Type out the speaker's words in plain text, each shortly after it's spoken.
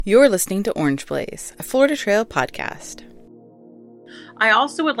You're listening to Orange Blaze, a Florida Trail podcast. I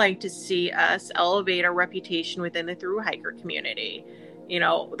also would like to see us elevate our reputation within the thru hiker community. You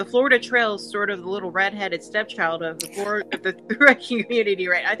know, the Florida Trail is sort of the little redheaded stepchild of the thru hiking community,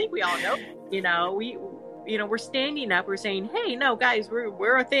 right? I think we all know. We're standing up. We're saying, "Hey, no, guys,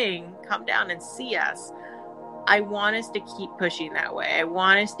 we're a thing. Come down and see us." I want us to keep pushing that way. I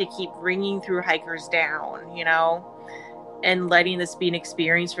want us to keep bringing thru hikers down, and letting this be an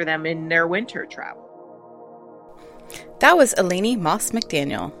experience for them in their winter travel. That was Eleni Moss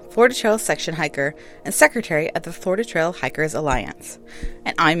McDaniel, Florida Trail section hiker and secretary of the Florida Trail Hikers Alliance.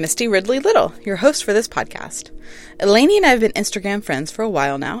 And I'm Misty Ridley Little, your host for this podcast. Eleni and I have been Instagram friends for a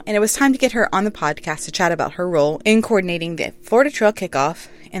while now, and it was time to get her on the podcast to chat about her role in coordinating the Florida Trail Kickoff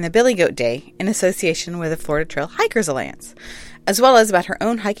and the Billy Goat Day in association with the Florida Trail Hikers Alliance, as well as about her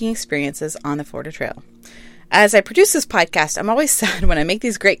own hiking experiences on the Florida Trail. As I produce this podcast, I'm always sad when I make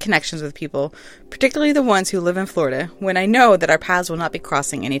these great connections with people, particularly the ones who live in Florida, when I know that our paths will not be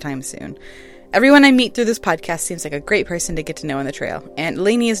crossing anytime soon. Everyone I meet through this podcast seems like a great person to get to know on the trail, and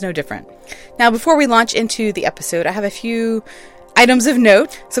Eleni is no different. Now, before we launch into the episode, I have a few items of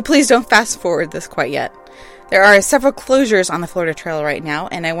note, so please don't fast forward this quite yet. There are several closures on the Florida Trail right now,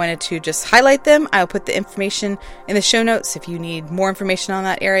 and I wanted to just highlight them. I'll put the information in the show notes. If you need more information on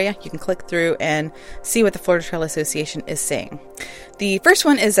that area, you can click through and see what the Florida Trail Association is saying. The first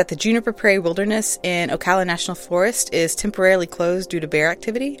one is that the Juniper Prairie Wilderness in Ocala National Forest is temporarily closed due to bear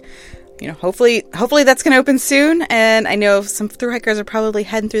activity. Hopefully that's going to open soon, and I know some thru hikers are probably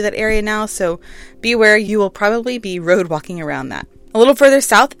heading through that area now, so be aware you will probably be road walking around that. A little further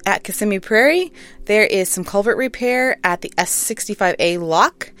south at Kissimmee Prairie, there is some culvert repair at the S65A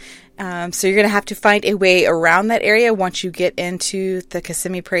lock. So you're going to have to find a way around that area once you get into the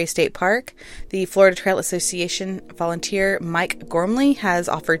Kissimmee Prairie State Park. The Florida Trail Association volunteer Mike Gormley has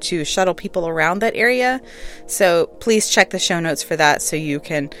offered to shuttle people around that area. So please check the show notes for that so you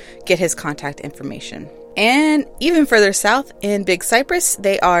can get his contact information. And even further south in Big Cypress,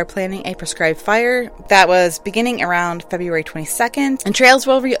 they are planning a prescribed fire that was beginning around February 22nd, and trails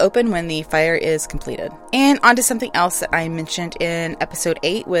will reopen when the fire is completed. And on to something else that I mentioned in episode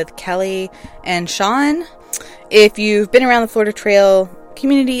 8 with Kelly and Sean. If you've been around the Florida Trail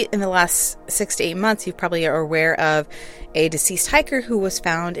community in the last 6 to 8 months, you probably are aware of a deceased hiker who was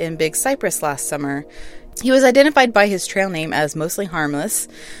found in Big Cypress last summer. He was identified by his trail name as Mostly Harmless,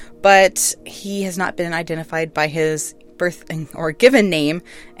 but he has not been identified by his birth or given name,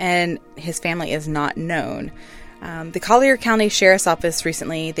 and his family is not known. The Collier County Sheriff's Office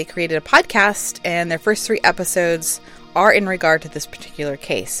recently, they created a podcast, and their first 3 episodes are in regard to this particular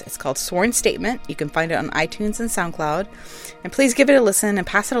case. It's called Sworn Statement. You can find it on iTunes and SoundCloud. And please give it a listen and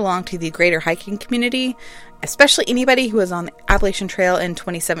pass it along to the greater hiking community, especially anybody who was on the Appalachian Trail in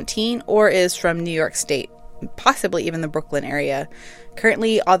 2017 or is from New York State, possibly even the Brooklyn area.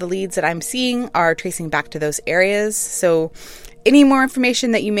 Currently, all the leads that I'm seeing are tracing back to those areas. So any more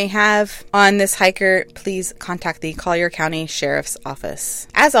information that you may have on this hiker, please contact the Collier County Sheriff's Office.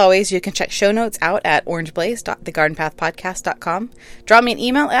 As always, you can check show notes out at orangeblaze.thegardenpathpodcast.com. Drop me an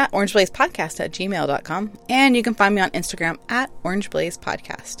email at orangeblazepodcast@gmail.com. And you can find me on Instagram at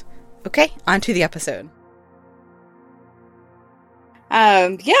orangeblazepodcast. Okay, on to the episode.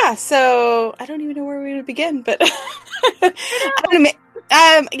 So I don't even know where we're going to begin, but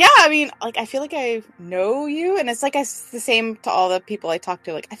I feel like I know you, and it's like it's the same to all the people I talk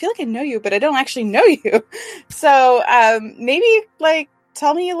to. Like, I feel like I know you, but I don't actually know you. So, maybe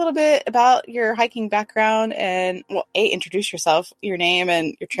tell me a little bit about your hiking background and, introduce yourself, your name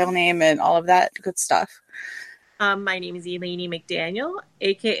and your trail name and all of that good stuff. My name is Eleni McDaniel,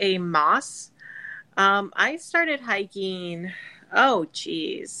 aka Moss. I started hiking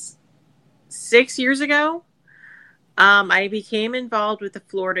 6 years ago. I became involved with the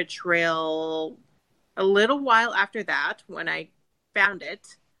Florida Trail a little while after that when I found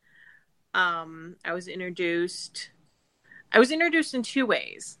it. I was introduced in 2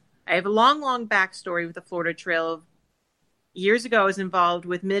 ways. I have a long backstory with the Florida Trail. Years ago, I was involved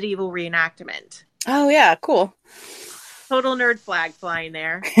with medieval reenactment. Oh, yeah, cool. Total nerd flag flying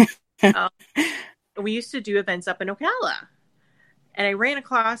there. We used to do events up in Ocala. And I ran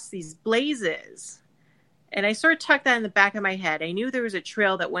across these blazes. And I sort of tucked that in the back of my head. I knew there was a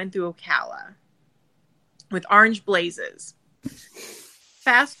trail that went through Ocala with orange blazes.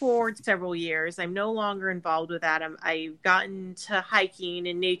 Fast forward several years, I'm no longer involved with that. I've gotten to hiking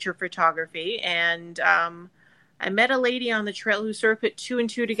and nature photography. And I met a lady on the trail who sort of put 2 and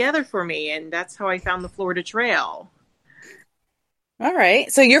 2 together for me. And that's how I found the Florida Trail. All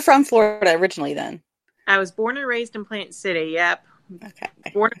right. So you're from Florida originally then? I was born and raised in Plant City, yep. Okay.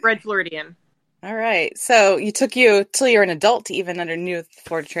 Born and bred Floridian. All right. So you took you till you're an adult to even knew the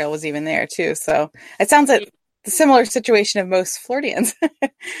Florida Trail was even there too. So it sounds like the similar situation of most Floridians.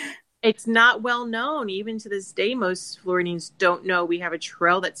 It's not well known. Even to this day, most Floridians don't know we have a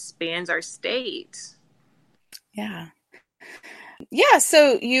trail that spans our state. Yeah. Yeah.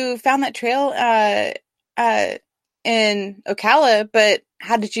 So you found that trail in Ocala, but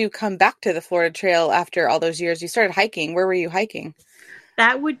how did you come back to the Florida Trail after all those years? You started hiking. Where were you hiking?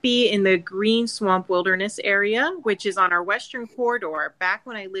 That would be in the Green Swamp Wilderness area, which is on our western corridor. Back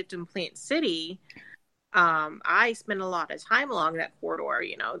when I lived in Plant City, I spent a lot of time along that corridor.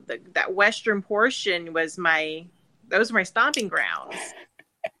 You know, that western portion was those were my stomping grounds.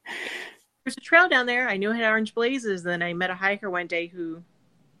 There's a trail down there. I knew it had orange blazes. Then I met a hiker one day who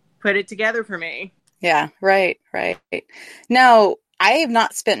put it together for me. Yeah, right. Now, I have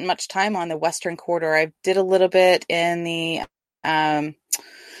not spent much time on the western corridor. I did a little bit in the there's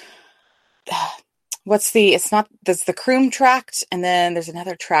the Croom tract, and then there's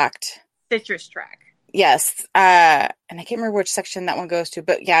another tract. Citrus tract. Yes. And I can't remember which section that one goes to,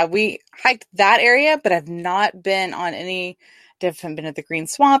 but yeah, we hiked that area, but I've not been on haven't been at the Green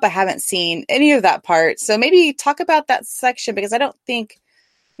Swamp. I haven't seen any of that part. So maybe talk about that section, because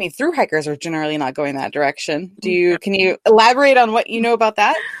through hikers are generally not going that direction. Can you elaborate on what you know about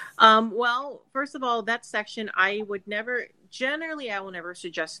that? Well, first of all, that section, I will never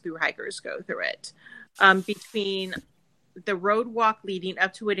suggest through hikers go through it. Between the road walk leading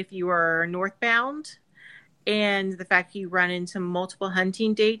up to it, if you are northbound, and the fact you run into multiple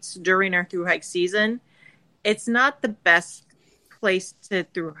hunting dates during our through hike season, it's not the best place to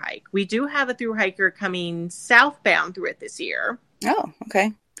through hike. We do have a through hiker coming southbound through it this year. Oh,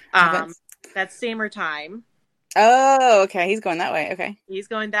 okay. That's Samer time. Oh, okay. He's going that way. Okay. He's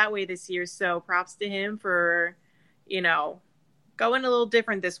going that way this year. So props to him for, going a little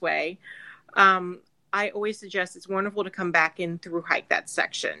different this way. I always suggest it's wonderful to come back in through hike that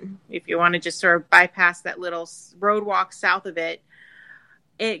section. If you want to just sort of bypass that little road walk south of it,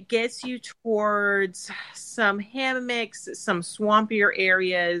 it gets you towards some hammocks, some swampier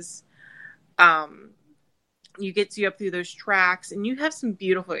areas. You get you up through those tracks, and you have some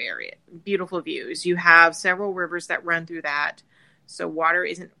beautiful views. You have several rivers that run through that, so water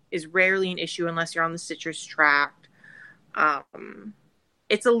is rarely an issue unless you're on the citrus tract.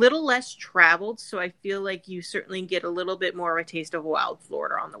 It's a little less traveled, so I feel like you certainly get a little bit more of a taste of wild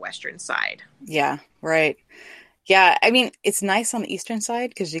Florida on the western side. Yeah, right. Yeah, I mean, it's nice on the eastern side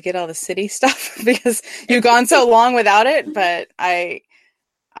because you get all the city stuff because you've gone so long without it, but I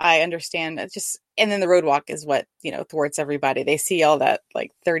understand that and then the road walk is what, thwarts everybody. They see all that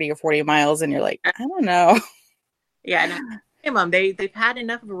like 30 or 40 miles and you're like, I don't know. Yeah, no, they've had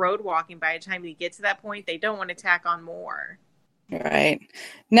enough of road walking. By the time they get to that point, they don't want to tack on more. Right.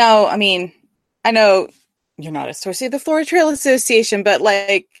 No, I mean, I know you're not associated with the Florida Trail Association, but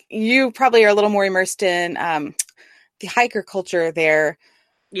like you probably are a little more immersed in the hiker culture there.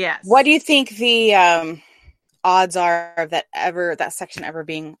 Yes. What do you think the odds are of that section ever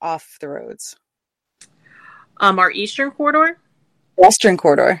being off the roads? Our eastern corridor? Western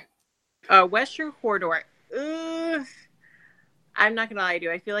corridor. Western corridor. I'm not going to lie to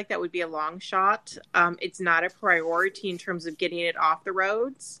you. I feel like that would be a long shot. It's not a priority in terms of getting it off the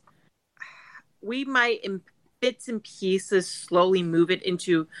roads. We might, in bits and pieces, slowly move it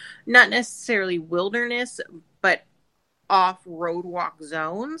into not necessarily wilderness, but off-road walk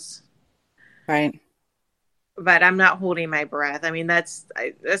zones. Right. But I'm not holding my breath. I mean, that's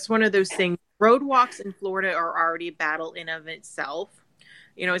one of those things. Road walks in Florida are already a battle in of itself.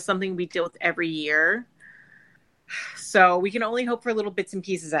 It's something we deal with every year. So we can only hope for little bits and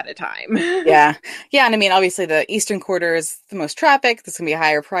pieces at a time. Yeah. And I mean, obviously the eastern corridor is the most traffic. This can be a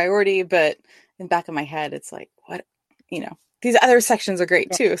higher priority, but in the back of my head, it's like, what, these other sections are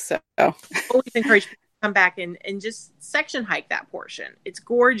great too. So always encourage people to come back and just section hike that portion. It's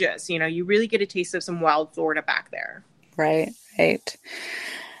gorgeous. You really get a taste of some wild Florida back there. Right.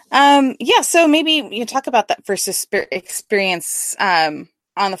 Yeah. So maybe you talk about that first experience, on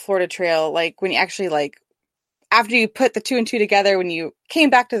the Florida Trail, like when you actually after you put the two and two together, when you came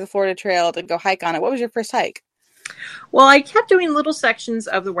back to the Florida Trail to go hike on it, what was your first hike? Well, I kept doing little sections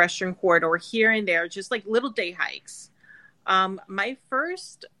of the western corridor here and there, just like little day hikes. My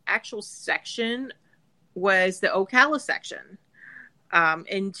first actual section was the Ocala section.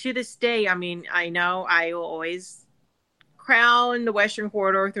 And to this day, I mean, I know I will always crown the western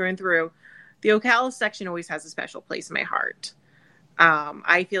corridor through and through. The Ocala section always has a special place in my heart.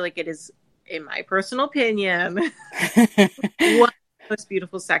 I feel like it is, in my personal opinion, one of the most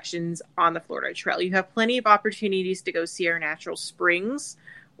beautiful sections on the Florida Trail. You have plenty of opportunities to go see our natural springs,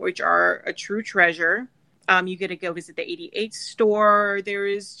 which are a true treasure. You get to go visit the 88 store. There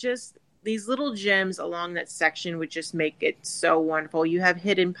is just these little gems along that section, which just make it so wonderful. You have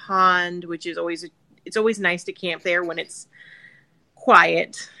Hidden Pond, which is it's always nice to camp there when it's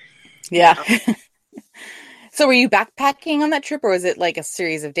quiet. Yeah. So were you backpacking on that trip, or was it like a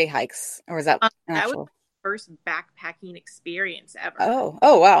series of day hikes, or was that that was my first backpacking experience ever?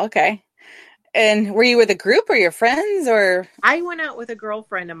 Oh, wow. Okay. And were you with a group or your friends, or? I went out with a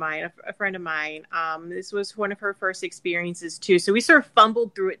girlfriend of mine, a friend of mine. This was one of her first experiences too. So we sort of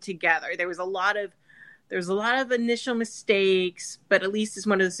fumbled through it together. There was a lot of initial mistakes, but at least it's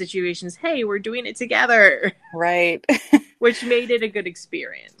one of the situations, hey, we're doing it together. Right. Which made it a good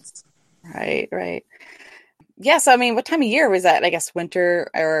experience. Right. Yeah, so I mean, what time of year was that? I guess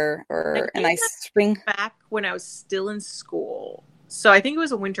winter or a nice spring? Back when I was still in school. So I think it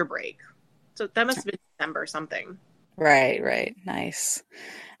was a winter break. So that must have been December something. Right. Nice.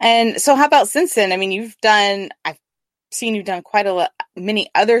 And so how about since then? I mean, I've seen you've done quite many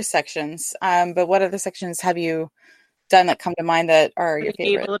other sections, but what other sections have you done that come to mind that are your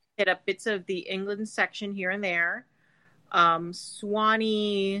favorite? Able to hit up bits of the England section here and there.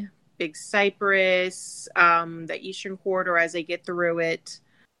 Swanee, Big Cypress, the Eastern Corridor as I get through it.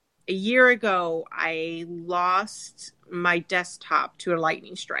 A year ago, I lost my desktop to a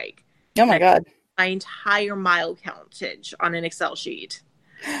lightning strike. Oh my God. My entire mile countage on an Excel sheet.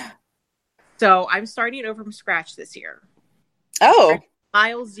 So I'm starting over from scratch this year. Oh.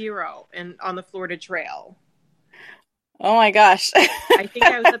 Mile 0 on the Florida Trail. Oh my gosh. I think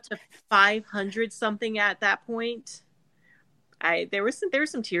I was up to 500 something at that point. There was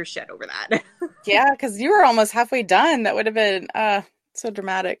some tears shed over that. Yeah, because you were almost halfway done. That would have been so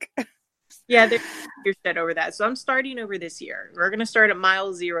dramatic. Yeah, there's tears shed over that. So I'm starting over this year. We're going to start at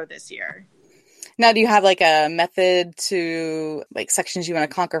mile 0 this year. Now, do you have like a method to like sections you want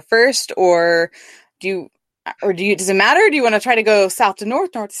to conquer first, or does it matter? Do you want to try to go south to north,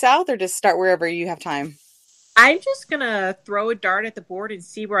 north to south, or just start wherever you have time? I'm just going to throw a dart at the board and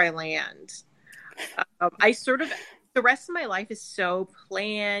see where I land. The rest of my life is so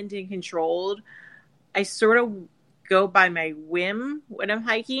planned and controlled. I sort of go by my whim when I'm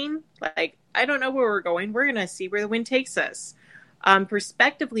hiking. Like, I don't know where we're going. We're going to see where the wind takes us.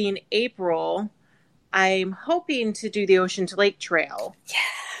 Prospectively, in April, I'm hoping to do the Ocean to Lake Trail.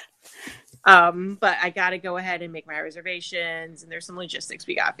 Yeah. But I got to go ahead and make my reservations, and there's some logistics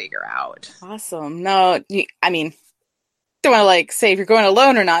we got to figure out. Awesome. No, I mean, don't want to like say if you're going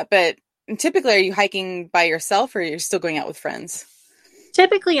alone or not, but typically, are you hiking by yourself, or you're still going out with friends?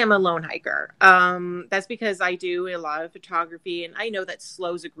 Typically, I'm a lone hiker. That's because I do a lot of photography, and I know that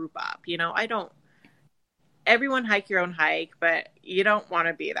slows a group up. You know, everyone hike your own hike, but you don't want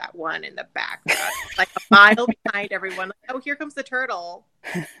to be that one in the back, like a mile behind everyone. Like, oh, here comes the turtle.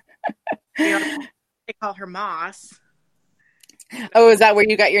 You know, they call her Moss. Oh, is that where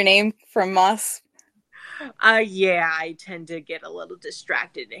you got your name from, Moss? Yeah, I tend to get a little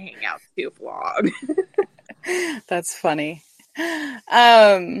distracted and hang out too long. That's funny.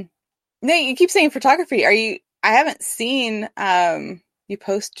 No, you keep saying photography. I haven't seen you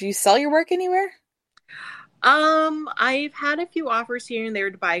post. Do you sell your work anywhere? I've had a few offers here and there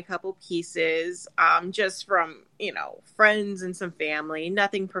to buy a couple pieces, just from, friends and some family,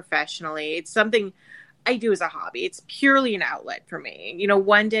 nothing professionally. It's something I do as a hobby. It's purely an outlet for me.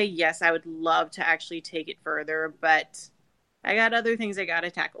 One day, yes, I would love to actually take it further, but I got other things I got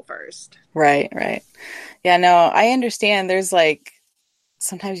to tackle first. Right. Yeah, no, I understand. There's like,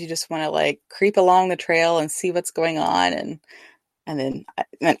 sometimes you just want to like creep along the trail and see what's going on. And then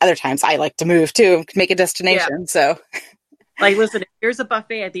other times I like to move too, make a destination. Yeah. So like, listen, if there's a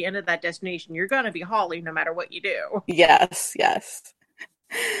buffet at the end of that destination, you're going to be hauling no matter what you do. Yes.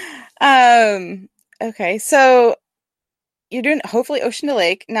 Okay. So you're doing hopefully Ocean to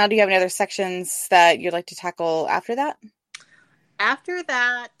Lake. Now, do you have any other sections that you'd like to tackle after that? After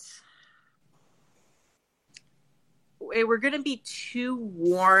that, we're going to be too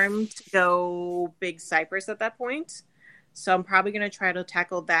warm to go Big Cypress at that point. So I'm probably going to try to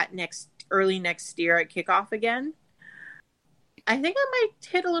tackle that early next year at kickoff again. I think I might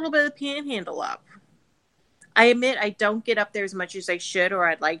hit a little bit of the Panhandle up. I admit I don't get up there as much as I should or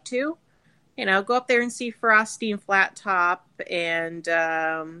I'd like to. Go up there and see Frosty and Flat Top and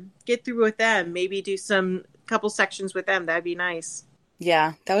get through with them. Maybe do some couple sections with them. That'd be nice.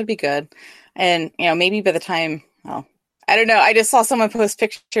 Yeah, that would be good. And, maybe by the time, I don't know. I just saw someone post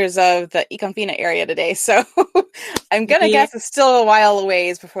pictures of the Econfina area today. So I'm going to guess it's still a while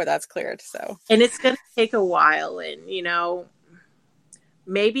away before that's cleared. So, and it's going to take a while. And,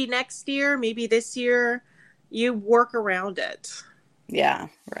 maybe next year, maybe this year, you work around it. Yeah,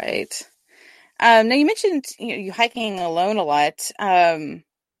 right. Now you mentioned you hiking alone a lot.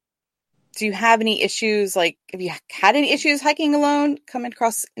 Do you have any issues? Like, have you had any issues hiking alone? Coming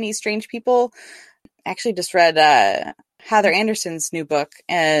across any strange people? I actually just read Heather Anderson's new book,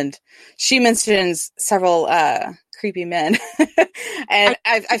 and she mentions several creepy men. And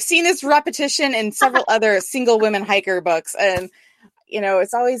I've seen this repetition in several other single women hiker books, and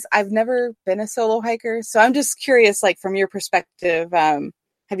it's always, I've never been a solo hiker, so I'm just curious, like, from your perspective,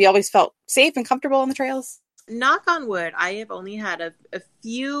 have you always felt safe and comfortable on the trails? Knock on wood, I have only had a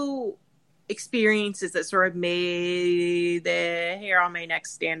few experiences that sort of made the hair on my neck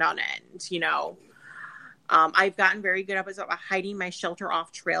stand on end. I've gotten very good about hiding my shelter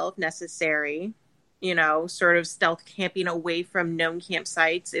off trail if necessary. Sort of stealth camping away from known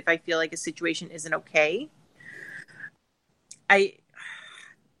campsites if I feel like a situation isn't okay.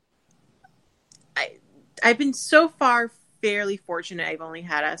 I've been so far fairly fortunate. I've only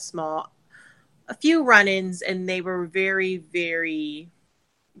had a few run-ins, and they were very, very,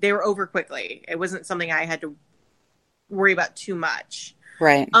 they were over quickly. It wasn't something I had to worry about too much.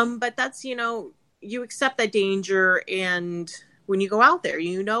 Right. But that's, you accept that danger, and when you go out there,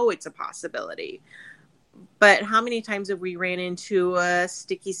 it's a possibility. But how many times have we ran into a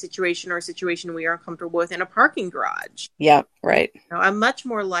sticky situation or a situation we are uncomfortable with in a parking garage? Yeah, right. I'm much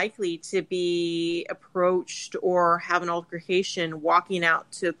more likely to be approached or have an altercation walking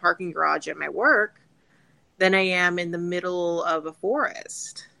out to the parking garage at my work than I am in the middle of a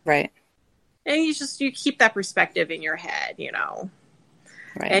forest. Right. And you keep that perspective in your head,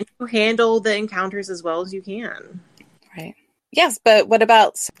 Right. And you handle the encounters as well as you can. Right. Yes, but what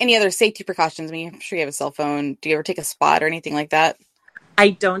about any other safety precautions? I mean, I'm sure you have a cell phone. Do you ever take a spot or anything like that? I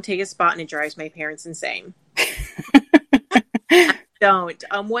don't take a spot, and it drives my parents insane. I don't.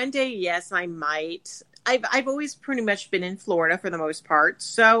 One day, yes, I might. I've always pretty much been in Florida for the most part.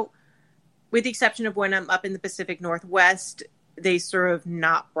 So, with the exception of when I'm up in the Pacific Northwest, they sort of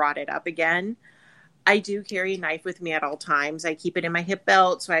not brought it up again. I do carry a knife with me at all times. I keep it in my hip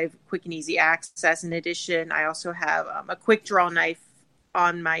belt, so I have quick and easy access. In addition, I also have a quick draw knife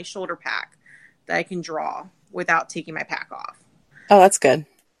on my shoulder pack that I can draw without taking my pack off. Oh, that's good.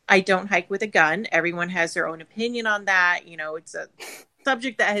 I don't hike with a gun. Everyone has their own opinion on that. It's a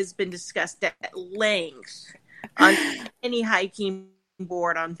subject that has been discussed at length on any hiking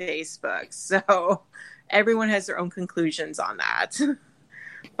board on Facebook. So everyone has their own conclusions on that.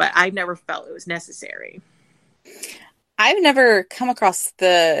 But I've never felt it was necessary. I've never come across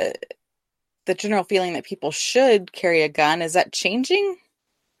the general feeling that people should carry a gun. Is that changing?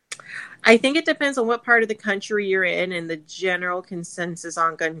 I think it depends on what part of the country you're in and the general consensus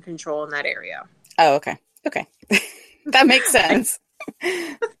on gun control in that area. Oh, okay. Okay. That makes sense.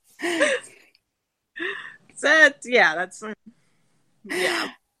 Yeah.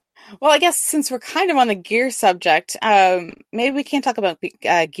 Well, I guess since we're kind of on the gear subject, maybe we can talk about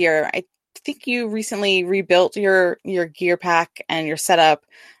gear. I think you recently rebuilt your gear pack and your setup.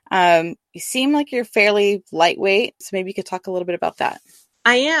 You seem like you're fairly lightweight, so maybe you could talk a little bit about that.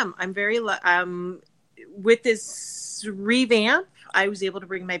 I am. I'm very with this revamp, I was able to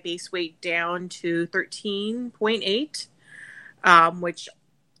bring my base weight down to 13.8, which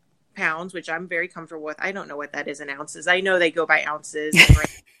pounds, which I'm very comfortable with. I don't know what that is in ounces. I know they go by ounces.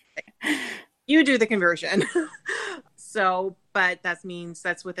 You do the conversion. But that means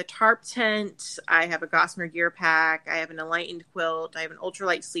that's with a tarp tent. I have a Gossamer gear pack. I have an Enlightened quilt. I have an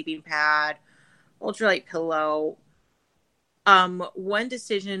ultralight sleeping pad, ultralight pillow. One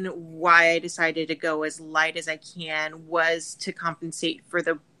decision why I decided to go as light as I can was to compensate for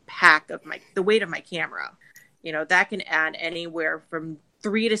the weight of my camera. That can add anywhere from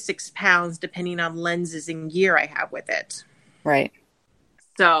 3 to 6 pounds depending on lenses and gear I have with it. Right.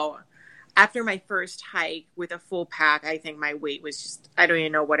 So after my first hike with a full pack, I think my weight was just, I don't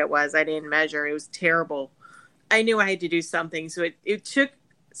even know what it was. I didn't measure. It was terrible. I knew I had to do something. So it took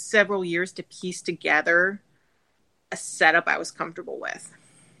several years to piece together a setup I was comfortable with.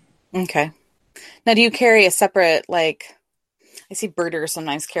 Okay. Now, do you carry a separate, like, I see birders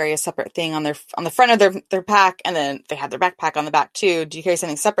sometimes carry a separate thing on the front of their pack, and then they have their backpack on the back too. Do you carry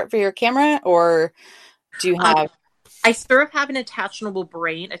something separate for your camera, or do you have? I sort of have an attachable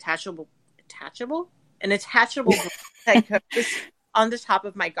brain that goes on the top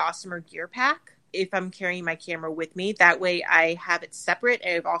of my Gossamer gear pack if I'm carrying my camera with me. That way I have it separate.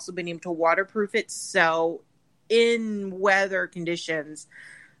 I've also been able to waterproof it, so in weather conditions,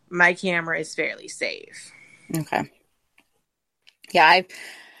 my camera is fairly safe. Okay. Yeah, I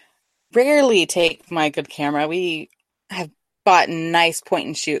rarely take my good camera. We have bought nice point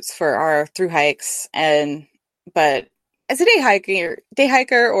and shoots for our through hikes, but as a day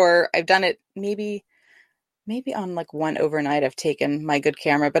hiker, or I've done it maybe on like one overnight I've taken my good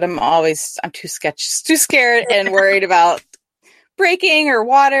camera, but I'm too scared and worried about breaking or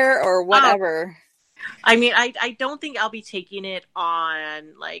water or whatever. I mean, I don't think I'll be taking it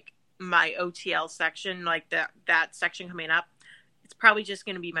on like my OTL section, like that section coming up. It's probably just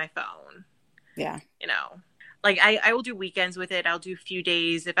going to be my phone. Yeah. Like I will do weekends with it. I'll do a few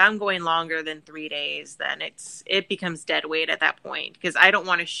days. If I'm going longer than 3 days, then it becomes dead weight at that point, because I don't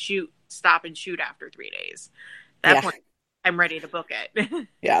want to stop and shoot after 3 days. At that point, I'm ready to book it.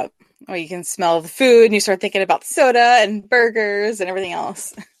 Yeah. Well, you can smell the food and you start thinking about soda and burgers and everything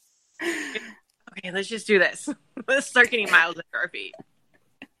else. Okay, let's just do this. Let's start getting miles under our feet.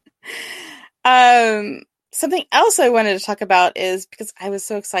 Something else I wanted to talk about is, because I was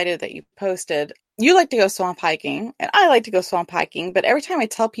so excited that you posted, you like to go swamp hiking and I like to go swamp hiking, but every time I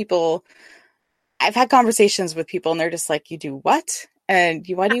tell people, I've had conversations with people and they're just like, you do what? And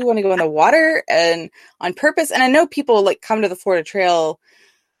why do you want to go in the water and on purpose? And I know people like come to the Florida Trail,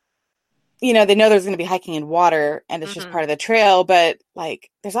 they know there's going to be hiking in water and it's just part of the trail. But like,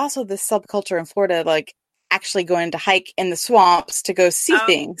 there's also this subculture in Florida, like actually going to hike in the swamps to go see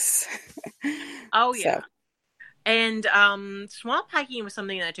things. Oh, yeah. So. And swamp hiking was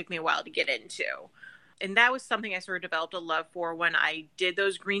something that took me a while to get into. And that was something I sort of developed a love for when I did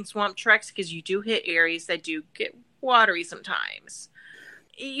those green swamp treks, because you do hit areas that do get watery sometimes.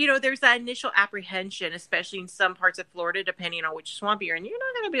 There's that initial apprehension, especially in some parts of Florida, depending on which swamp you're in. You're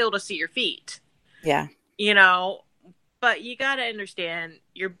not going to be able to see your feet. Yeah. But you got to understand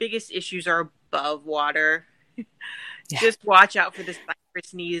your biggest issues are above water. Yeah. Just watch out for the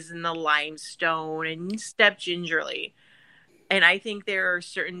cypress knees and the limestone and step gingerly. And I think there are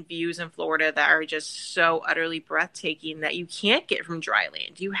certain views in Florida that are just so utterly breathtaking that you can't get from dry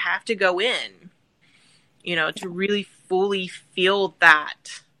land. You have to go in, to really fully feel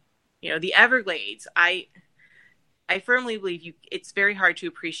that. The Everglades. I firmly believe it's very hard to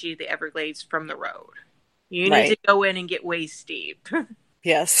appreciate the Everglades from the road. You need to go in and get waist steep.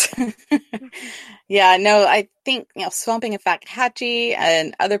 Yes. Yeah, no, I think, swamping in Fakahatchee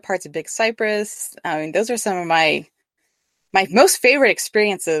and other parts of Big Cypress, I mean, those are some of my most favorite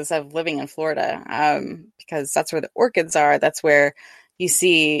experiences of living in Florida, because that's where the orchids are. That's where you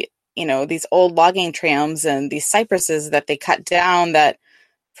see, these old logging trams and these cypresses that they cut down that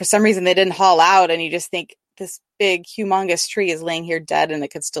for some reason they didn't haul out. And you just think this big, humongous tree is laying here dead and it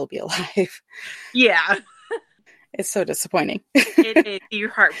could still be alive. Yeah. It's so disappointing. Your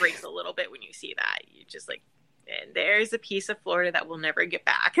heart breaks a little bit when you see that. You just like, and there's a piece of Florida that we'll never get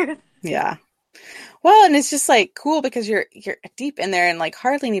back. Yeah. Well, and it's just like cool because you're deep in there and like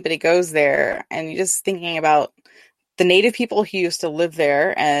hardly anybody goes there. And you're just thinking about the native people who used to live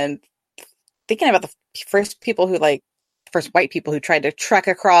there and thinking about the first white people who tried to trek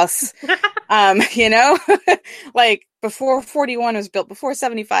across, like before 41 was built, before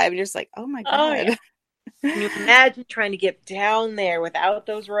 75. And you're just like, oh my God. Oh, yeah. Can you imagine trying to get down there without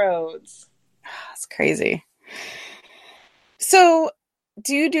those roads? It's crazy. So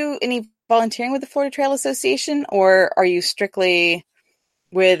do you do any volunteering with the Florida Trail Association, or are you strictly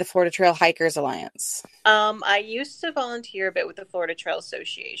with the Florida Trail Hikers Alliance? I used to volunteer a bit with the Florida Trail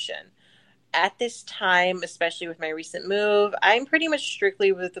Association. At this time, especially with my recent move, I'm pretty much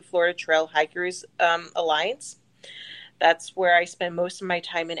strictly with the Florida Trail Hikers Alliance. That's where I spend most of my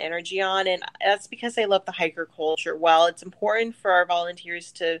time and energy on, and that's because I love the hiker culture. While it's important for our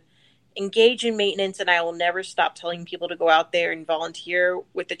volunteers to engage in maintenance, and I will never stop telling people to go out there and volunteer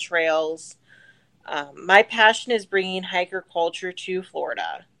with the trails, my passion is bringing hiker culture to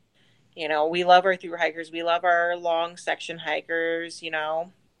Florida. We love our through hikers. We love our long section hikers.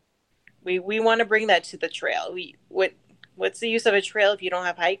 We want to bring that to the trail. What's the use of a trail if you don't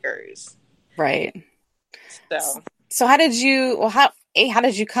have hikers? Right. So how did you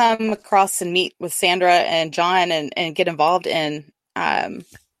come across and meet with Sandra and John and get involved in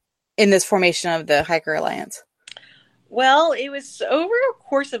this formation of the Hiker Alliance? Well, it was over a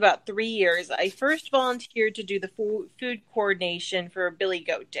course of about 3 years. I first volunteered to do the food coordination for Billy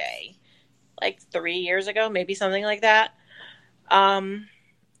Goat Day, like 3 years ago, maybe something like that. And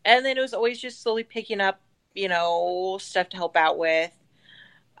then it was always just slowly picking up, stuff to help out with.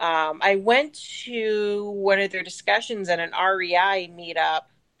 I went to one of their discussions at an REI meetup,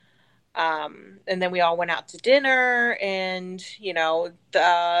 and then we all went out to dinner, and,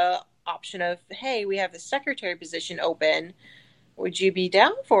 the option of, hey, we have the secretary position open. Would you be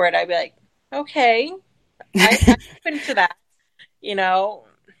down for it? I'd be like, okay, I'm open to that, and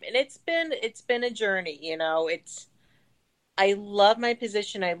it's been a journey, I love my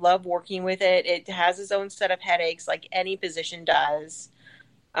position. I love working with it. It has its own set of headaches, like any position does.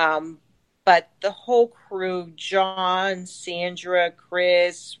 Um, but the whole crew, John, Sandra,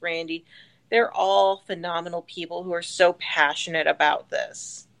 Chris, Randy, they're all phenomenal people who are so passionate about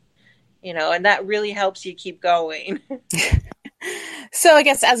this, and that really helps you keep going. So I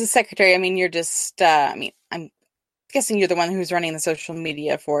guess as a secretary, I mean, you're just, I'm guessing you're the one who's running the social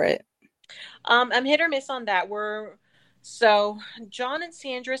media for it. I'm hit or miss on that. So John and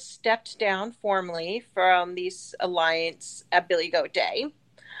Sandra stepped down formally from this alliance at Billy Goat Day.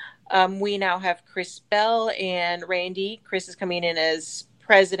 We now have Chris Bell and Randy. Chris is coming in as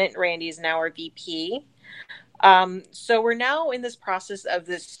president. Randy is now our VP. So we're now in this process of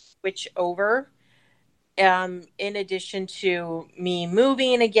this switch over. In addition to me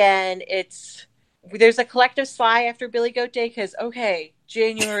moving again, there's a collective sigh after Billy Goat Day because okay,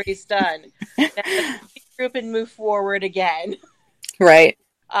 January's done. Now let's regroup and move forward again. Right.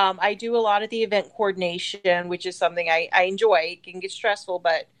 I do a lot of the event coordination, which is something I enjoy. It can get stressful,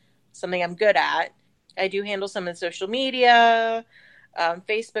 but something I'm good at. I do handle some of the social media,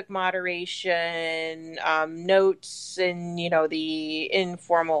 Facebook moderation, notes, and the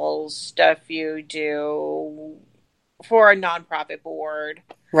informal stuff you do for a nonprofit board.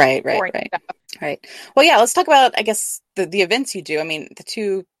 Right. Right. Well, yeah, let's talk about, I guess, the events you do. I mean, the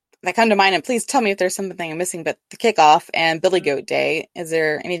two that come to mind, and please tell me if there's something I'm missing, but the kickoff and Billy Goat Day. Is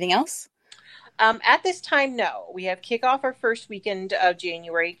there anything else? At this time, no. We have kickoff our first weekend of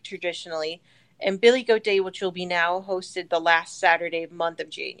January traditionally, and Billy Goat Day, which will be now hosted the last Saturday month of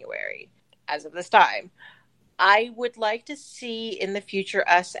January as of this time. I would like to see in the future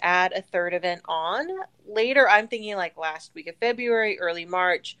us add a third event on. Later, I'm thinking like last week of February, early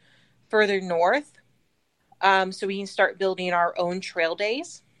March, further north, so we can start building our own trail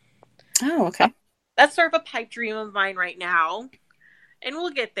days. Oh, okay. That's sort of a pipe dream of mine right now. And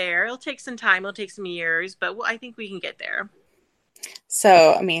we'll get there. It'll take some time. It'll take some years, but I think we can get there.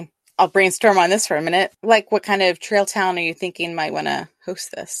 So, I mean, I'll brainstorm on this for a minute. Like, what kind of trail town are you thinking might want to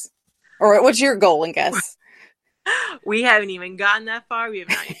host this? Or what's your goal, I guess? We haven't even gotten that far. We have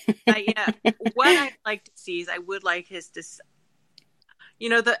not even that yet. What I'd like to see is I would like the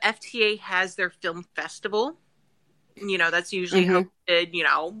FTA has their film festival. That's usually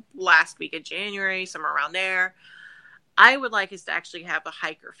hosted, last week of January, somewhere around there. I would like us to actually have a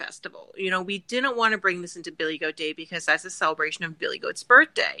hiker festival. We didn't want to bring this into Billy Goat Day because that's a celebration of Billy Goat's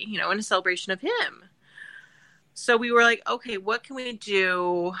birthday, and a celebration of him. So we were like, okay, what can we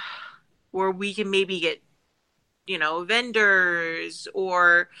do where we can maybe get, vendors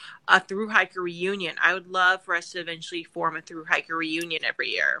or a thru hiker reunion? I would love for us to eventually form a thru hiker reunion every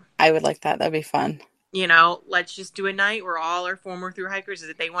year. I would like that. That'd be fun. Let's just do a night where all our former thru hikers,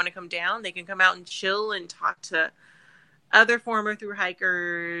 if they want to come down, they can come out and chill and talk to other former thru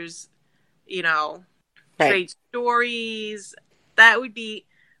hikers, right. Trade stories. That would be,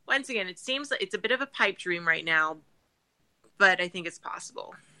 once again, it seems like it's a bit of a pipe dream right now, but I think it's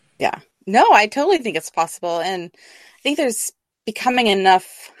possible. Yeah. No, I totally think it's possible. And I think there's becoming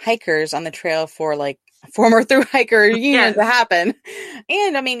enough hikers on the trail for like former thru hiker reunion to happen.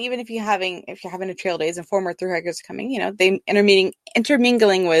 And I mean, even if you're having a trail days and former thru hikers coming, they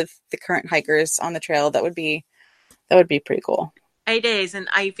intermingling with the current hikers on the trail, that would be pretty cool. It is. And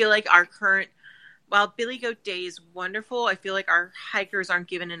I feel like while Billy Goat Day is wonderful, I feel like our hikers aren't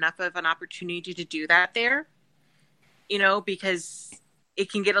given enough of an opportunity to do that there, because it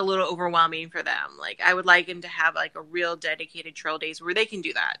can get a little overwhelming for them. Like, I would like them to have like a real dedicated trail days where they can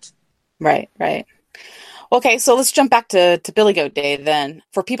do that. Right. Okay, so let's jump back to Billy Goat Day then.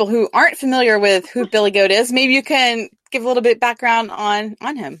 For people who aren't familiar with who Billy Goat is, maybe you can give a little bit background on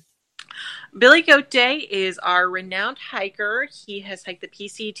him. Billy Goat Day is our renowned hiker. He has hiked the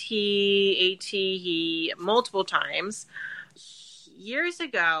PCT, AT, multiple times. Years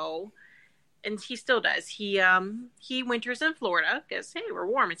ago, and he still does. He winters in Florida because, hey, we're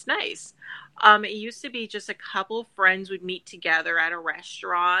warm. It's nice. It used to be just a couple of friends would meet together at a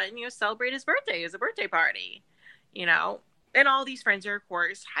restaurant and, celebrate his birthday as a birthday party, And all these friends are, of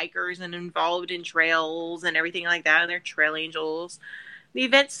course, hikers and involved in trails and everything like that, and they're trail angels. The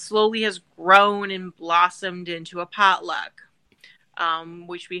event slowly has grown and blossomed into a potluck,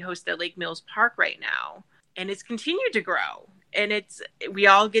 which we host at Lake Mills Park right now. And it's continued to grow. And we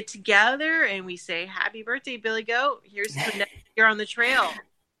all get together and we say, happy birthday, Billy Goat. Here's the next year on the trail.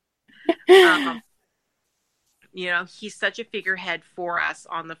 He's such a figurehead for us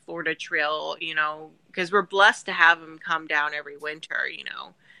on the Florida Trail, because we're blessed to have him come down every winter,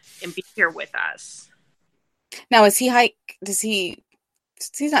 and be here with us. Now, does he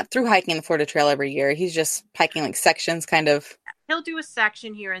he's not through hiking the Florida Trail every year. He's just hiking like sections, kind of. He'll do a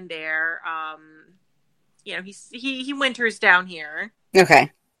section here and there. He winters down here.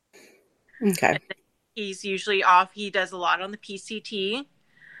 Okay. Okay. He's usually off. He does a lot on the PCT.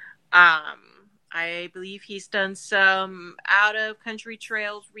 I believe he's done some out of country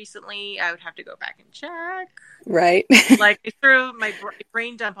trails recently. I would have to go back and check. Right. Like I threw my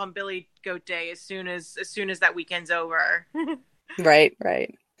brain dump on Billy Goat Day as soon as that weekend's over. Right.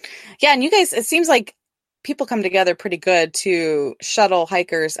 Yeah, and you guys, it seems like people come together pretty good to shuttle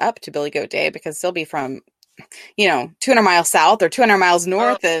hikers up to Billy Goat Day because they'll be from, 200 miles south or 200 miles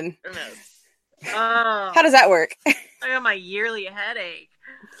north. And how does that work? I got my yearly headache.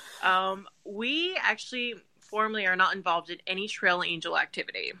 We actually formally are not involved in any Trail Angel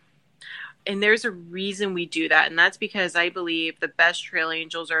activity. And there's a reason we do that. And that's because I believe the best Trail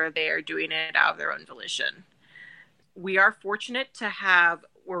Angels are there doing it out of their own volition. We are fortunate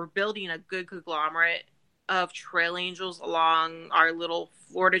we're building a good conglomerate of Trail Angels along our little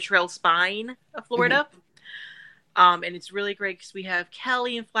Florida Trail spine of Florida. Mm-hmm. And it's really great because we have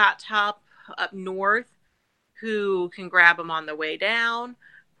Kelly and Flat Top up north who can grab them on the way down.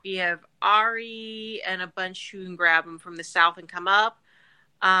 We have Ari and a bunch who can grab them from the south and come up.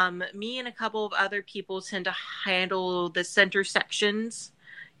 Me and a couple of other people tend to handle the center sections.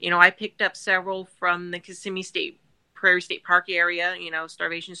 I picked up several from the Kissimmee Prairie State Park area,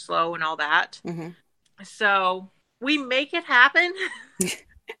 Starvation Slough and all that. Mm-hmm. So we make it happen.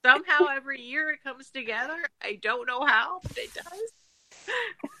 Somehow every year it comes together. I don't know how, but it does.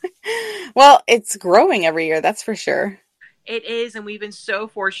 Well, it's growing every year, that's for sure. It is, and we've been so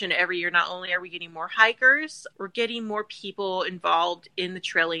fortunate every year. Not only are we getting more hikers, we're getting more people involved in the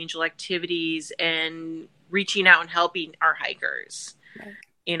Trail Angel activities and reaching out and helping our hikers. Right.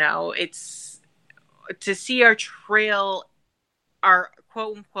 It's to see our trail, our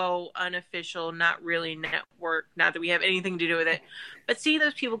quote-unquote unofficial, not really network, not that we have anything to do with it, but see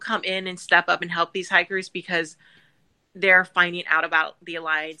those people come in and step up and help these hikers because they're finding out about the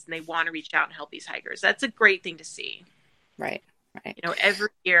Alliance and they want to reach out and help these hikers. That's a great thing to see. Right. Every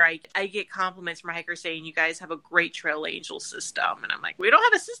year I get compliments from hikers saying, you guys have a great Trail Angel system. And I'm like, we don't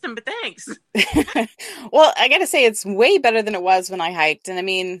have a system, but thanks. Well, I got to say, it's way better than it was when I hiked. And I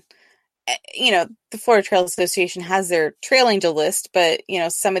mean, the Florida Trail Association has their Trail Angel list, but,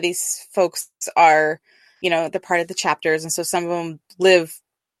 some of these folks are, they're part of the chapters. And so some of them live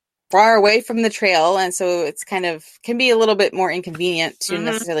far away from the trail. And so it's can be a little bit more inconvenient to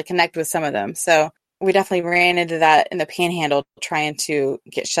necessarily connect with some of them. So we definitely ran into that in the Panhandle trying to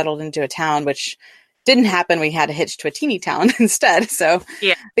get shuttled into a town, which didn't happen. We had to hitch to a teeny town instead. So,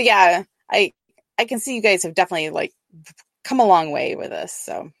 yeah. But yeah, I can see you guys have definitely come a long way with us.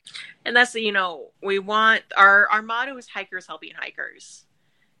 So, and that's, we want our motto is hikers helping hikers.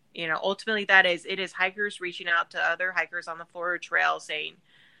 Ultimately it is hikers reaching out to other hikers on the Florida Trail saying,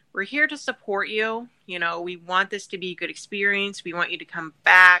 we're here to support you. We want this to be a good experience. We want you to come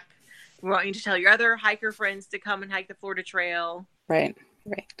back. We want you to tell your other hiker friends to come and hike the Florida Trail. Right.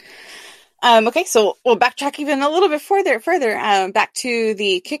 Okay, so we'll backtrack even a little bit further, back to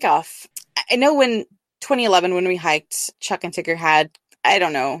the kickoff. I know when 2011, when we hiked, Chuck and Tigger had, I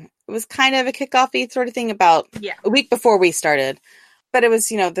don't know, it was kind of a kickoff-y sort of thing about a week before we started. But it was,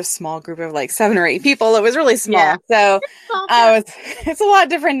 the small group of 7 or 8 people. It was really small. Yeah. So it's a lot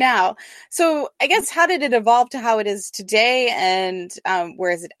different now. So I guess, how did it evolve to how it is today? And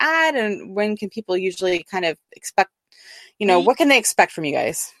where is it at? And when can people usually kind of expect, what can they expect from you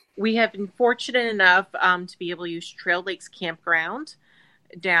guys? We have been fortunate enough to be able to use Trail Lakes Campground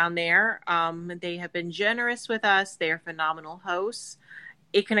down there. They have been generous with us. They are phenomenal hosts.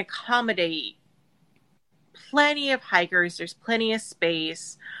 It can accommodate plenty of hikers. There's plenty of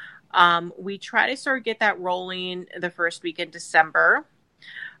space. We try to sort of get that rolling the first week in December.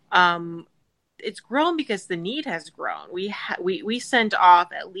 It's grown because the need has grown. We sent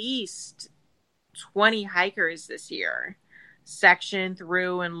off at least 20 hikers this year, section,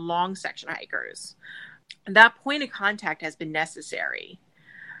 through, and long section hikers. And that point of contact has been necessary.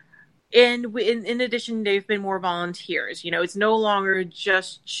 And in addition, they've been more volunteers. It's no longer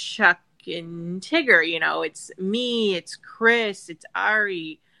just Chuck and Tigger, it's me, it's Chris, it's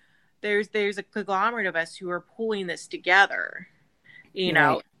Ari. There's a conglomerate of us who are pulling this together,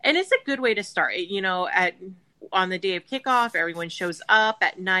 right. And it's a good way to start. On the day of kickoff, everyone shows up.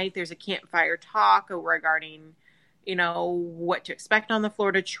 At night, there's a campfire talk regarding, what to expect on the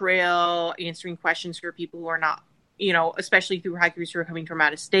Florida Trail, answering questions for people who are not, especially through hikers who are coming from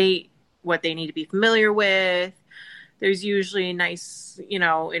out of state, what they need to be familiar with. There's usually a nice,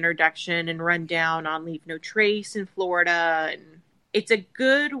 introduction and rundown on Leave No Trace in Florida. And it's a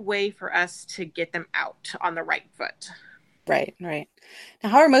good way for us to get them out on the right foot. Right, right. Now,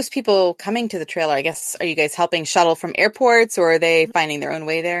 how are most people coming to the trailer? I guess, are you guys helping shuttle from airports, or are they finding their own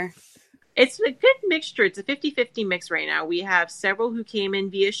way there? It's a good mixture. It's a 50-50 mix right now. We have several who came in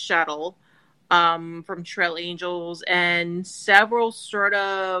via shuttle from Trail Angels, and several sort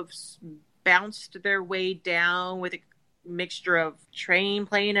of bounced their way down with a mixture of train,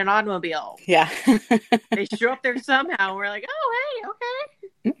 plane, and automobile. Yeah. They show up there somehow. We're like, oh,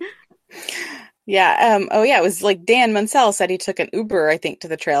 hey, okay. Yeah. Oh, yeah. It was like Dan Munsell said he took an Uber, I think, to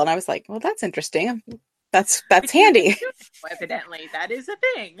the trail, and I was like, well, that's interesting. That's handy. Evidently, that is a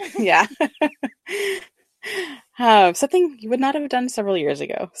thing. Yeah. Something you would not have done several years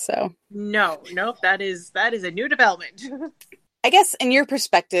ago. So nope. That is a new development. I guess in your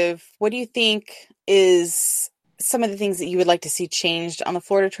perspective, what do you think is some of the things that you would like to see changed on the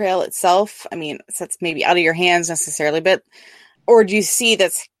Florida Trail itself? I mean, that's maybe out of your hands necessarily, but or do you see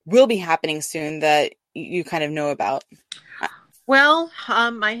that's will be happening soon that you kind of know about? Well,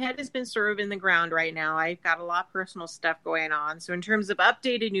 my head has been sort of in the ground right now. I've got a lot of personal stuff going on. So in terms of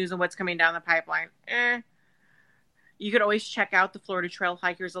updated news on what's coming down the pipeline, you could always check out the Florida Trail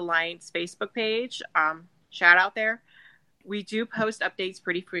Hikers Alliance Facebook page. Shout out there. We do post updates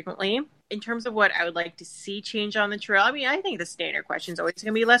pretty frequently. In terms of what I would like to see change on the trail, I mean, I think the standard question is always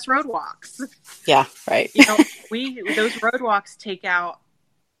going to be less road walks. Yeah, right. Those road walks take out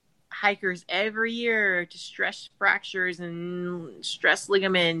hikers every year to stress fractures and stress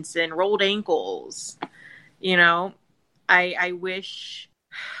ligaments and rolled ankles. I wish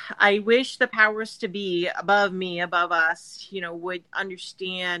the powers to be above me, above us, would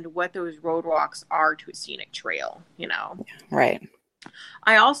understand what those road walks are to a scenic trail, Right.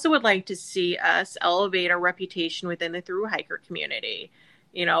 I also would like to see us elevate our reputation within the thru hiker community.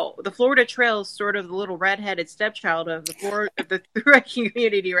 The Florida Trail is sort of the little redheaded stepchild of the thru hiking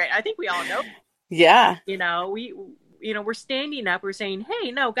community, right? I think we all know. Yeah. We're standing up. We're saying,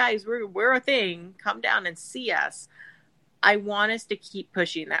 "Hey, no, guys, we're a thing. Come down and see us." I want us to keep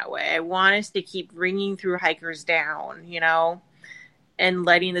pushing that way. I want us to keep bringing thru hikers down, and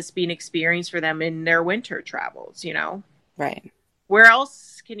letting this be an experience for them in their winter travels. Right. Where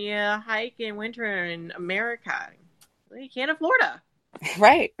else can you hike in winter in America? Well, you can't in Florida.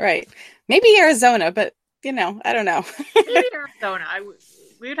 Right. Maybe Arizona, but I don't know. Maybe Arizona.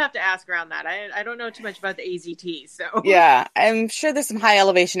 We would have to ask around that. I don't know too much about the AZT, so yeah, I'm sure there's some high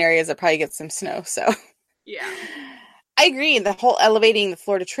elevation areas that probably get some snow. So yeah, I agree. The whole elevating the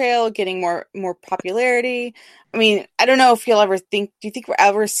Florida Trail, getting more popularity. I mean, I don't know if you'll ever do you think we'll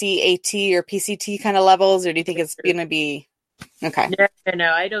ever see AT or PCT kind of levels, or do you think it's going to be okay?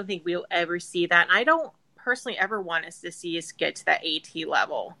 No, I don't think we'll ever see that. And I don't personally ever want us to see us get to that AT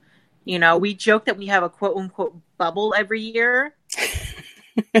level. We joke that we have a quote unquote bubble every year.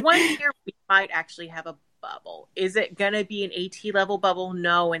 One year we might actually have a bubble. Is it going to be an AT level bubble?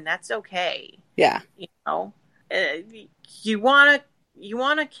 No, and that's okay. Yeah. You want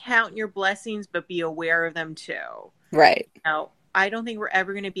to count your blessings, but be aware of them too. Right. I don't think we're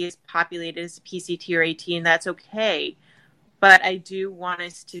ever going to be as populated as PCT or AT, and that's okay. But I do want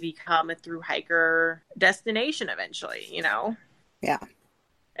us to become a thru hiker destination eventually, Yeah.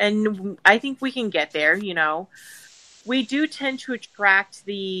 And I think we can get there, We do tend to attract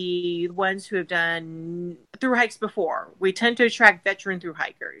the ones who have done thru hikes before. We tend to attract veteran thru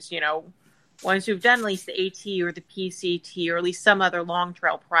hikers, ones who've done at least the AT or the PCT or at least some other long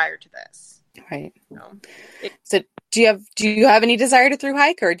trail prior to this. Right. So do you have any desire to thru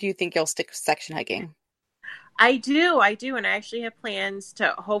hike, or do you think you'll stick with section hiking? I do, and I actually have plans to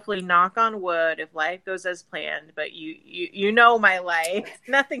hopefully, knock on wood, if life goes as planned. But you know my life,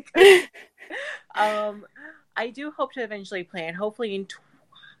 nothing good. I do hope to eventually plan. Hopefully, in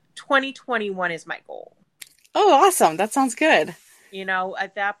 2021 is my goal. Oh, awesome! That sounds good.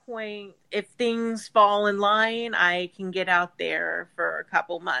 At that point, if things fall in line, I can get out there for a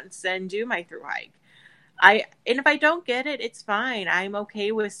couple months and do my thru hike. And if I don't get it, it's fine. I'm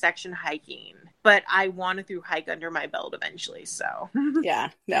okay with section hiking. But I want a thru hike under my belt eventually, so. Yeah,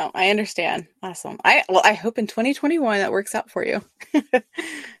 no, I understand. Awesome. I hope in 2021 that works out for you.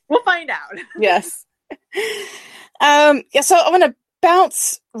 We'll find out. Yes. Yeah, so I'm going to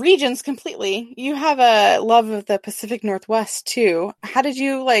bounce regions completely. You have a love of the Pacific Northwest too. How did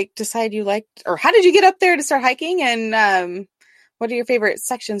you decide you liked, or how did you get up there to start hiking? And what are your favorite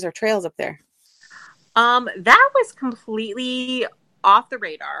sections or trails up there? That was completely off the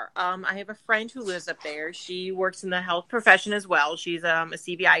radar. I have a friend who lives up there. She works in the health profession as well. She's a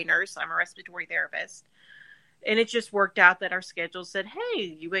CVI nurse. I'm a respiratory therapist. And it just worked out that our schedule said,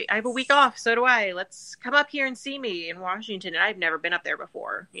 hey, I have a week off. So do I. Let's come up here and see me in Washington. And I've never been up there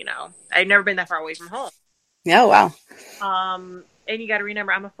before. I've never been that far away from home. Yeah, wow. And you got to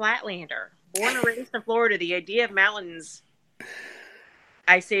remember, I'm a flatlander, born and raised in Florida. The idea of mountains,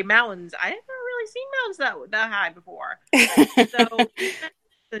 I say mountains, I haven't really seen mountains that high before. So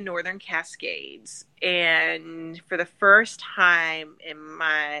the Northern Cascades, and for the first time in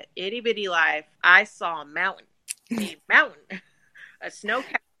my itty bitty life, I saw a mountain, a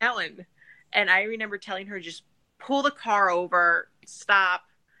snow-capped mountain. And I remember telling her, just pull the car over, stop.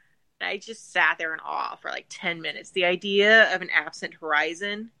 And I just sat there in awe for like 10 minutes. The idea of an absent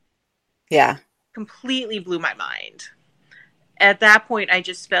horizon, completely blew my mind. At that point, I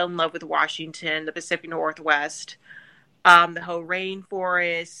just fell in love with Washington, the Pacific Northwest, the whole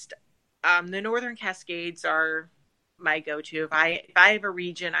rainforest. The Northern Cascades are my go-to. If I have a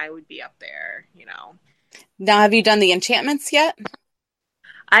region, I would be up there, Now, have you done the enchantments yet?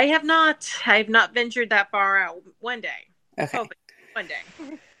 I have not. I have not ventured that far out. One day. Okay. Hoping. One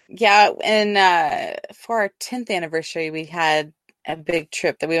day. Yeah, and for our 10th anniversary, we had a big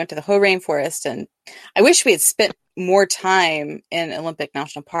trip that we went to the whole rainforest, and I wish we had spent more time in Olympic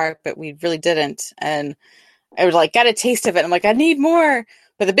National Park, but we really didn't. And I was like, got a taste of it. I'm like, I need more.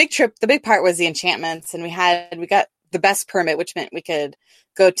 But the big part was the enchantments, and we got the best permit, which meant we could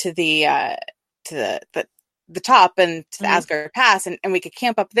go to the top and to the Asgard Pass, and we could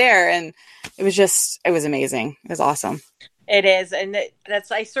camp up there, and it was amazing. It was awesome. It is, and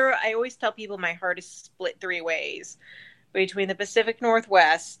I always tell people my heart is split three ways between the Pacific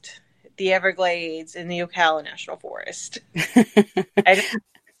Northwest, the Everglades, and the Ocala National Forest.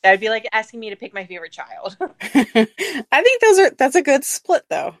 That'd be like asking me to pick my favorite child. I think that's a good split,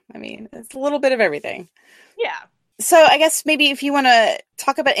 though. I mean, it's a little bit of everything. Yeah. So I guess maybe if you want to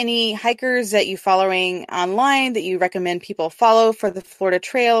talk about any hikers that you're following online that you recommend people follow for the Florida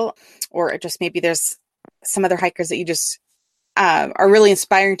Trail, or just maybe there's some other hikers that you just are really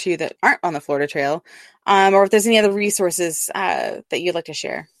inspiring to you that aren't on the Florida Trail, or if there's any other resources that you'd like to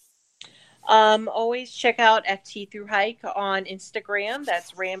share. Always check out FT Through Hike on Instagram.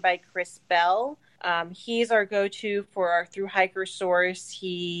 That's ran by Chris Bell. He's our go-to for our through hiker source.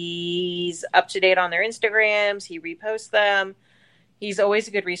 He's up to date on their Instagrams. He reposts them. He's always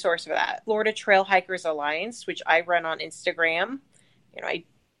a good resource for that. Florida Trail Hikers Alliance, which I run on Instagram. I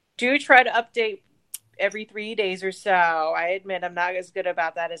do try to update every 3 days or so. I admit I'm not as good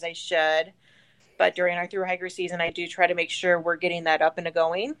about that as I should. But during our through hiker season, I do try to make sure we're getting that up and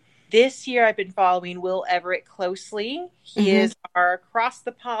going. This year, I've been following Will Everett closely. He is our across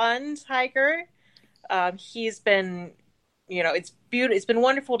the pond hiker. He's been, it's beautiful. It's been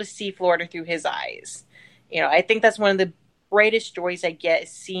wonderful to see Florida through his eyes. I think that's one of the greatest joys I get, is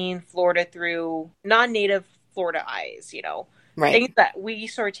seeing Florida through non-native Florida eyes. Right. Things that we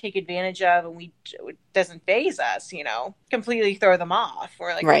sort of take advantage of, and it doesn't faze us. Completely throw them off.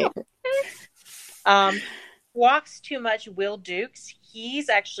 We're like, right. Oh. Walks Too Much, Will Dukes. He's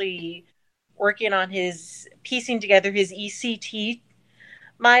actually working on piecing together his ECT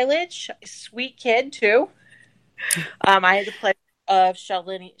mileage. Sweet kid, too. I had the pleasure of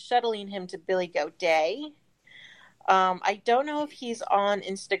shuttling him to Billy Goat Day. I don't know if he's on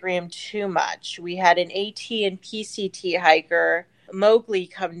Instagram too much. We had an AT and PCT hiker, Mowgli,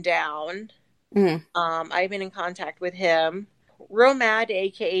 come down. I've been in contact with him. Romad,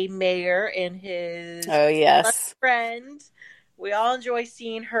 aka Mayor, and his friend. We all enjoy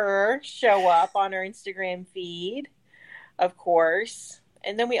seeing her show up on our Instagram feed, of course.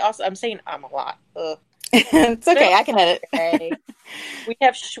 And then I'm saying a lot. Ugh. It's okay, I can edit. We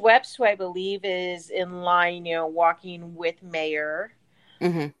have Schweppes, who I believe is in line, walking with Mayor.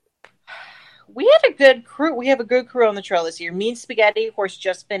 Mm-hmm. We had a good crew. We have a good crew on the trail this year. Mean Spaghetti, of course,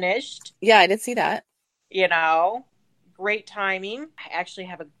 just finished. Yeah, I did see that. Great timing. I actually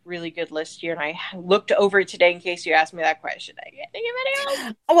have a really good list here, and I looked over it today in case you asked me that question. I can't think of anything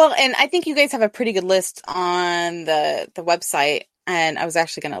else. Well, and I think you guys have a pretty good list on the website, and I was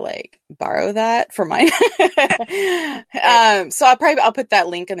actually going to borrow that for mine. So I'll put that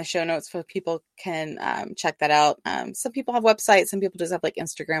link in the show notes so people can check that out. Some people have websites, some people just have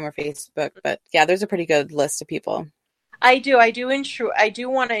Instagram or Facebook, but yeah, there's a pretty good list of people. I do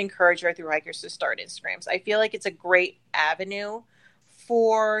want to encourage our thru hikers to start Instagrams. I feel like it's a great avenue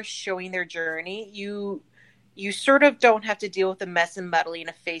for showing their journey. You sort of don't have to deal with the mess and muddling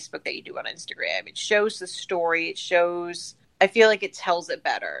of Facebook that you do on Instagram. It shows the story. I feel like it tells it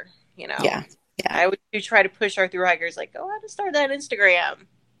better, Yeah. I would try to push our thru hikers, go ahead and start that Instagram.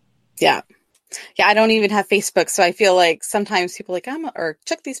 Yeah. Yeah, I don't even have Facebook, so I feel like sometimes people are like, or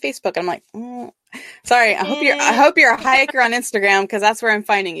check these Facebook. I'm like, sorry. I hope you're a hiker on Instagram, because that's where I'm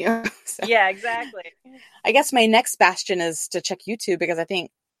finding you. So, Yeah, exactly. I guess my next bastion is to check YouTube, because I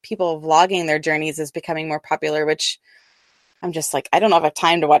think people vlogging their journeys is becoming more popular, which I'm just like, I don't know if I have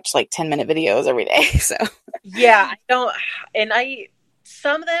time to watch like 10-minute videos every day. So Yeah, I don't, and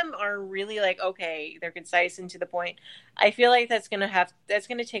some of them are really like, okay, they're concise and to the point. I feel like that's gonna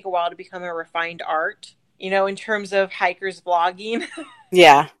take a while to become a refined art, in terms of hikers vlogging.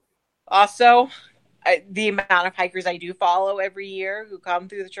 yeah. Also, the amount of hikers I do follow every year who come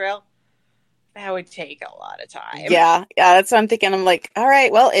through the trail, that would take a lot of time. Yeah, that's what I'm thinking. I'm like, all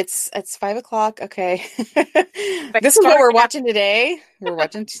right, well, it's 5:00. Okay, But this is what we're watching today. We're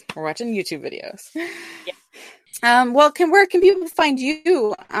watching YouTube videos. Yeah. Well, where can people find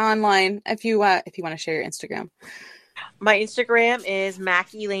you online if you want to share your Instagram? My Instagram is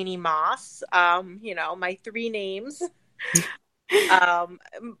Mackie Laney Moss. My 3 names.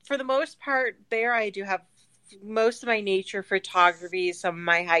 For the most part, there I do have most of my nature photography, some of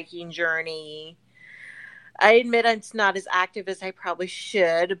my hiking journey. I admit it's not as active as I probably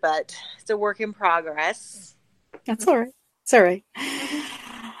should, but it's a work in progress. That's all right. It's all right.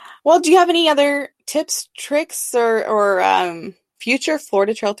 Well, do you have any other tips, tricks, or future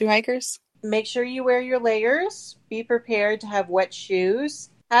Florida Trail thru hikers? Make sure you wear your layers. Be prepared to have wet shoes.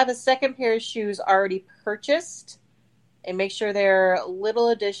 Have a second pair of shoes already purchased. And make sure they're a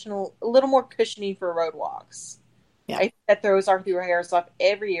little more cushioning for road walks. Yeah. I set those R thru hikers off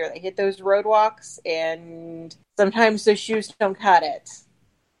every year. They hit those road walks, and sometimes those shoes don't cut it.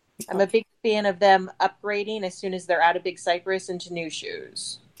 I'm a big fan of them upgrading as soon as they're out of Big Cypress into new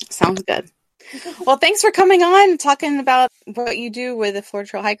shoes. Sounds good. Well, thanks for coming on and talking about what you do with the Florida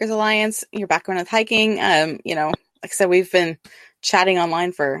Trail Hikers Alliance, your background with hiking. Like I said, we've been chatting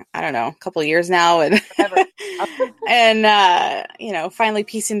online for, I don't know, a couple of years now, and and finally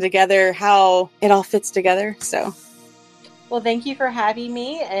piecing together how it all fits together. So, well, thank you for having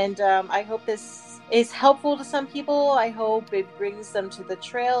me, and I hope this is helpful to some people. I hope it brings them to the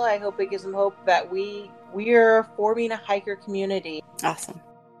trail. I hope it gives them hope that we are forming a hiker community. Awesome.